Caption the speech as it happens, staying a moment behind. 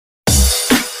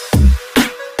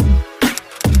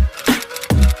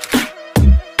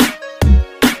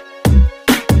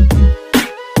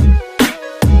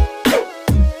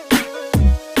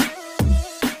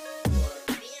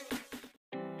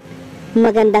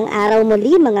Magandang araw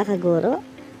muli mga kaguro.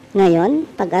 Ngayon,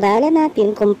 pag-aralan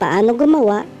natin kung paano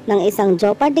gumawa ng isang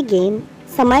Jeopardy game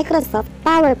sa Microsoft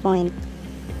PowerPoint.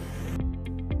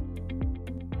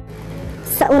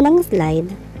 Sa unang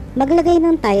slide, maglagay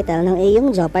ng title ng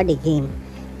iyong Jeopardy game.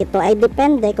 Ito ay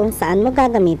depende kung saan mo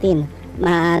gagamitin.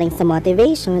 Maaaring sa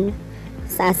motivation,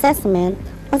 sa assessment,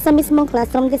 o sa mismong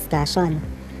classroom discussion.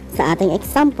 Sa ating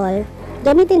example,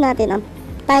 gamitin natin ang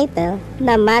title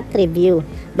na Math Review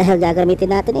dahil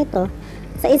gagamitin natin ito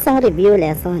sa isang review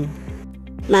lesson.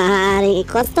 Maaaring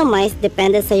i-customize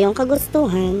depende sa iyong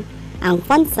kagustuhan ang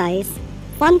font size,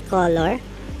 font color,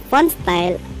 font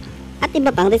style, at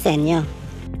iba pang disenyo.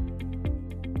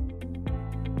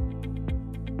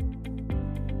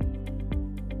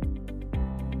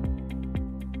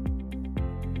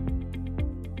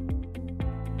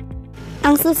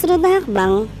 Ang susunod na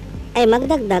hakbang ay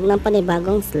magdagdag ng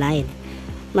panibagong slide.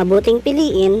 Mabuting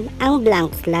piliin ang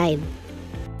blank slide.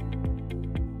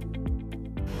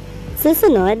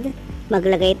 Susunod,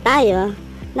 maglagay tayo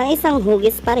ng isang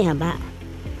hugis parehaba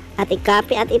at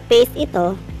i-copy at i-paste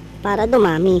ito para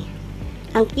dumami.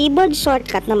 Ang keyboard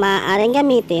shortcut na maaaring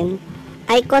gamitin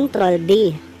ay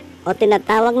Ctrl-D o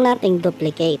tinatawag nating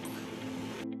duplicate.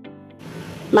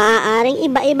 Maaaring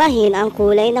iba-ibahin ang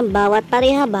kulay ng bawat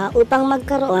parehaba upang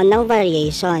magkaroon ng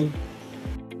variation.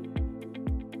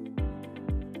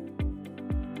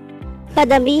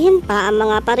 Padamihin pa ang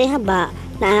mga parehaba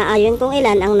na aayon kung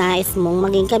ilan ang nais mong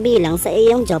maging kabilang sa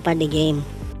iyong Jeopardy game.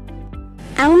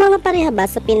 Ang mga parehaba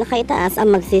sa pinakaitaas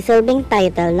ang magsisilbing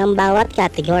title ng bawat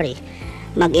category.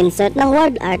 Mag-insert ng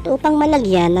word art upang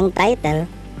malagyan ng title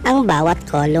ang bawat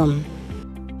column.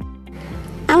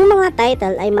 Ang mga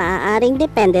title ay maaaring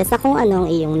depende sa kung ano ang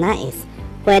iyong nais.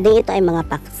 Pwedeng ito ay mga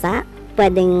paksa,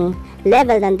 pwedeng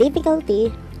level ng difficulty,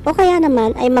 o kaya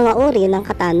naman ay mga uri ng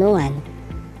katanungan.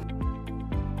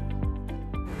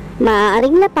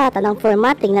 Maaaring lapatan ang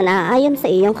formatting na naaayon sa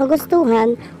iyong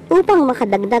kagustuhan upang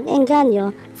makadagdag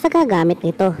engganyo sa gagamit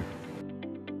nito.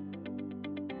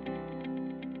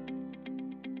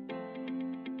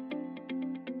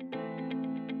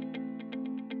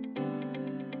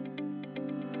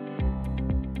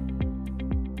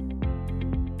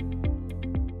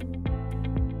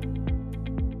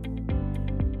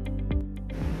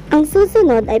 Ang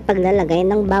susunod ay paglalagay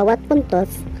ng bawat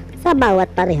puntos sa bawat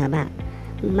parehaba.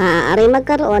 Maaari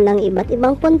magkaroon ng iba't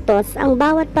ibang puntos ang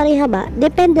bawat parehaba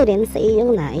depende rin sa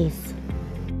iyong nais.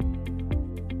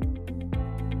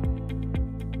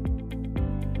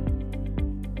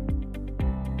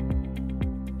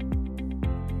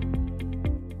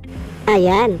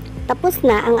 Ayan, tapos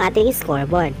na ang ating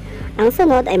scoreboard. Ang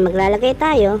sunod ay maglalagay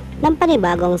tayo ng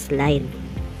panibagong slide.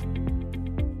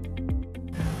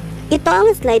 Ito ang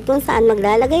slide kung saan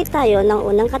maglalagay tayo ng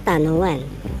unang katanungan.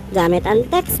 Gamit ang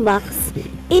text box,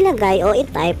 ilagay o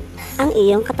i-type ang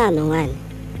iyong katanungan.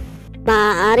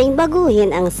 Maaaring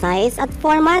baguhin ang size at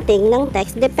formatting ng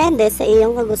text depende sa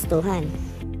iyong kagustuhan.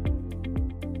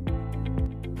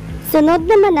 Sunod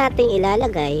naman nating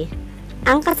ilalagay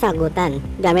ang kasagutan.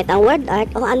 Gamit ang word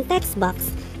art o ang text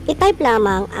box, i-type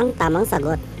lamang ang tamang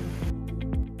sagot.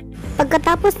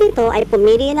 Pagkatapos nito ay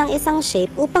pumili ng isang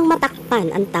shape upang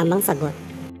matakpan ang tamang sagot.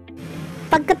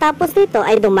 Pagkatapos nito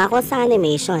ay dumako sa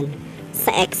animation.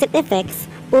 Sa exit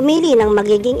effects, pumili ng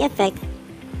magiging effect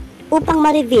upang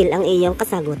ma-reveal ang iyong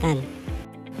kasagutan.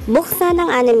 Buksan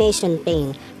ang animation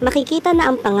pane. Makikita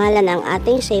na ang pangalan ng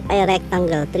ating shape ay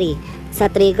rectangle tree. Sa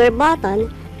trigger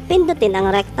button, pindutin ang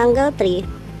rectangle tree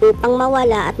upang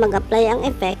mawala at mag-apply ang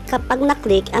effect kapag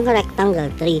na-click ang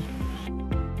rectangle tree.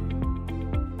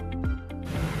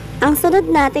 Ang sunod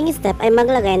nating step ay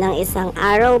maglagay ng isang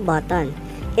arrow button.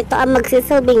 Ito ang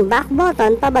magsisilbing back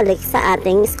button pabalik sa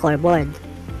ating scoreboard.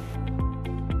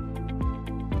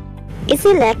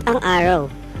 I-select ang arrow.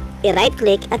 I-right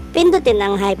click at pindutin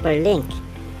ang hyperlink.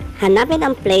 Hanapin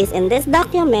ang place in this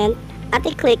document at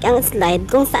i-click ang slide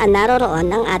kung saan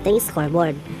naroroon ang ating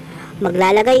scoreboard.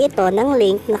 Maglalagay ito ng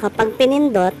link na kapag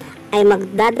pinindot ay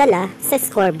magdadala sa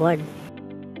scoreboard.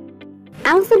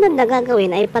 Ang sunod na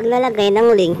gagawin ay paglalagay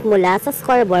ng link mula sa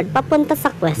scoreboard papunta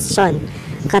sa question.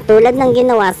 Katulad ng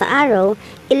ginawa sa arrow,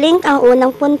 i-link ang unang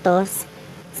puntos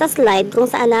sa slide kung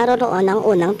saan naroroon ang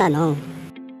unang tanong.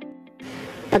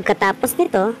 Pagkatapos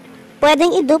nito,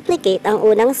 pwedeng i-duplicate ang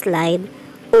unang slide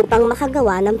upang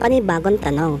makagawa ng panibagong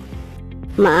tanong.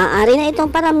 Maaari na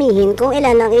itong paramihin kung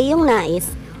ilan ang iyong nais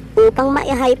upang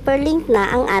ma-hyperlink na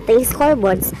ang ating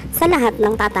scoreboards sa lahat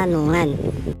ng tatanungan.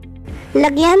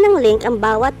 Lagyan ng link ang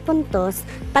bawat puntos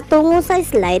patungo sa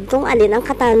slide kung alin ang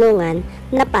katanungan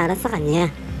na para sa kanya.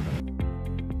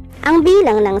 Ang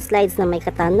bilang ng slides na may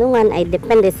katanungan ay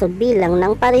depende sa bilang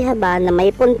ng parehaba na may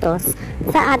puntos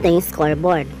sa ating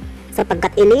scoreboard,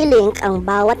 sapagkat ililink ang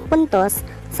bawat puntos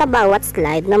sa bawat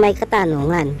slide na may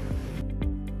katanungan.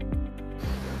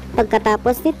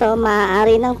 Pagkatapos nito,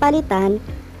 maaari ng palitan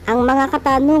ang mga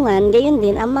katanungan, gayon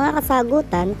din ang mga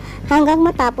kasagutan hanggang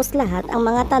matapos lahat ang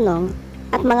mga tanong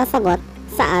at mga sagot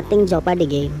sa ating Jeopardy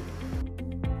game.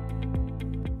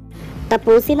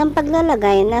 Tapusin ang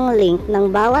paglalagay ng link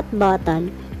ng bawat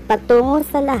button patungo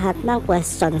sa lahat ng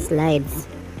question slides.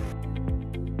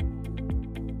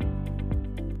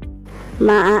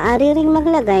 Maaari ring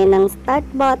maglagay ng start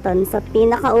button sa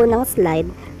pinakaunang slide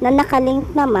na nakalink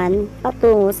naman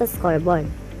patungo sa scoreboard.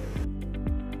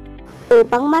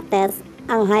 Upang matest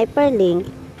ang hyperlink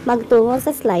magtungo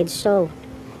sa slideshow,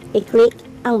 i-click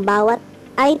ang bawat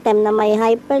item na may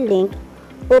hyperlink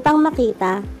upang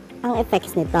makita ang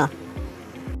effects nito.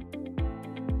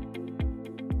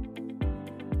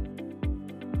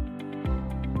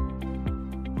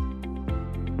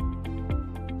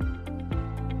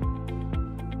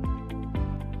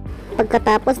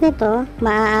 Pagkatapos nito,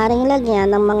 maaaring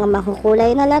lagyan ng mga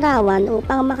makukulay na larawan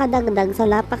upang makadagdag sa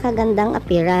napakagandang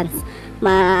appearance.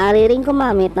 Maaari ring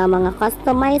gumamit ng mga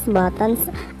customized buttons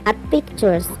at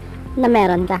pictures na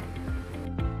meron ka.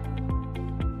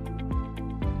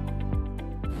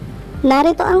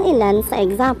 Narito ang ilan sa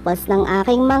examples ng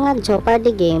aking mga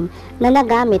Jeopardy game na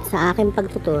nagamit sa aking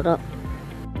pagtuturo.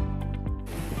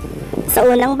 Sa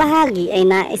unang bahagi ay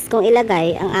nais kong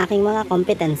ilagay ang aking mga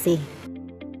competency.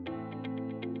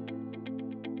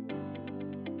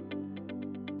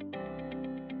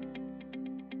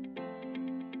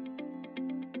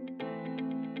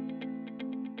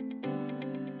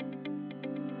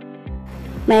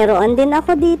 Mayroon din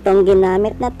ako ditong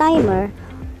ginamit na timer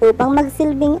upang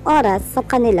magsilbing oras sa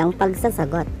kanilang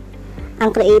pagsasagot. Ang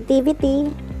creativity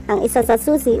ang isa sa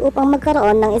susi upang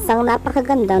magkaroon ng isang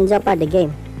napakagandang Jeopardy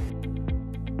game.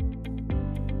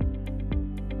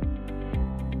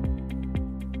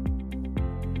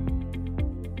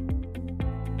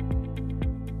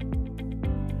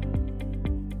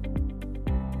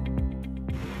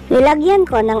 Nilagyan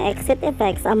ko ng exit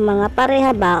effects ang mga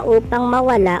parehaba upang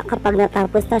mawala kapag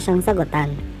natapos na siyang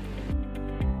sagutan.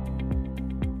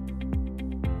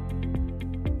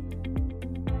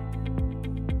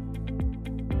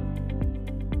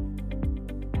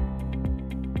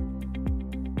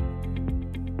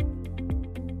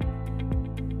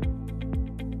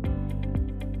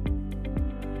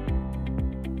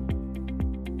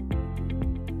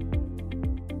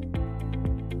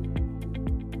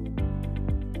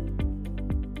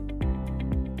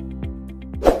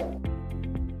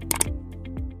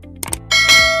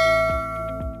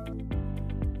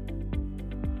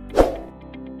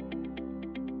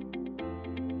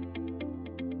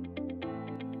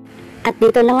 At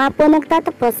dito na nga po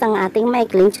nagtatapos ang ating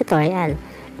maikling tutorial.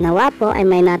 Nawa po ay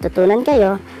may natutunan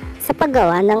kayo sa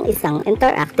paggawa ng isang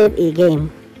interactive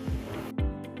e-game.